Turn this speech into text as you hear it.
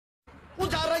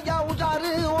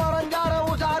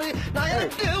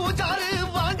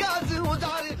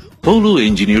Apollo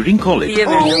Engineering College.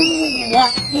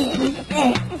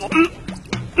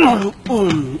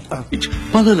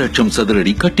 பல லட்சம்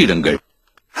சதுரடி கட்டிடங்கள்.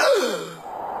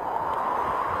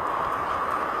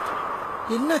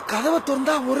 என்ன கதவை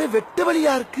திறந்தா ஒரே வெட்டு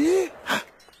வழியா இருக்கு.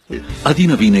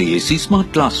 அதிநவீன AC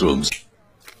smart class rooms.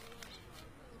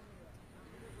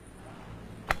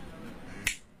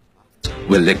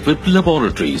 Well-equipped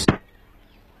laboratories.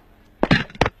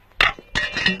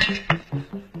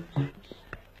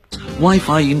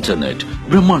 Wi-Fi internet,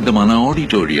 பிரம்மாண்டமான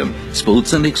auditorium,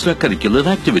 sports and extracurricular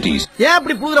activities. ஏன்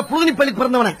அப்படி புதுனி பள்ளி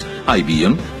பிறந்தவனே?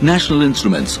 IBM, National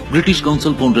Instruments, British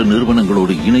Council போன்ற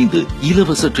நிறுவனங்களோடு இணைந்து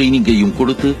இலவச ட்ரெய்னிங்கையும்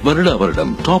கொடுத்து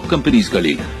வருடம் டாப்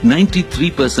கம்பெனிஸ்களில்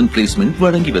 93% பிளேஸ்மெண்ட்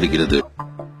வழங்கி வருகிறது.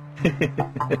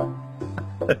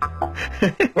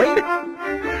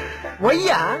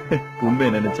 ஒய்யா உண்மை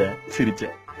நினைச்சேன்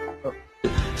சிரிச்சேன்.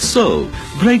 So,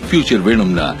 bright future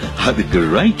வேணும்னா அதுக்கு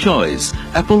right choice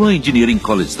Apollo Engineering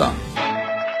College தான்.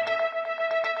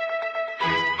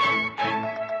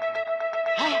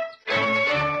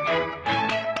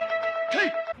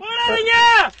 போடாதீங்க,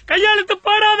 கையெழுத்து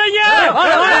போடாதீங்க.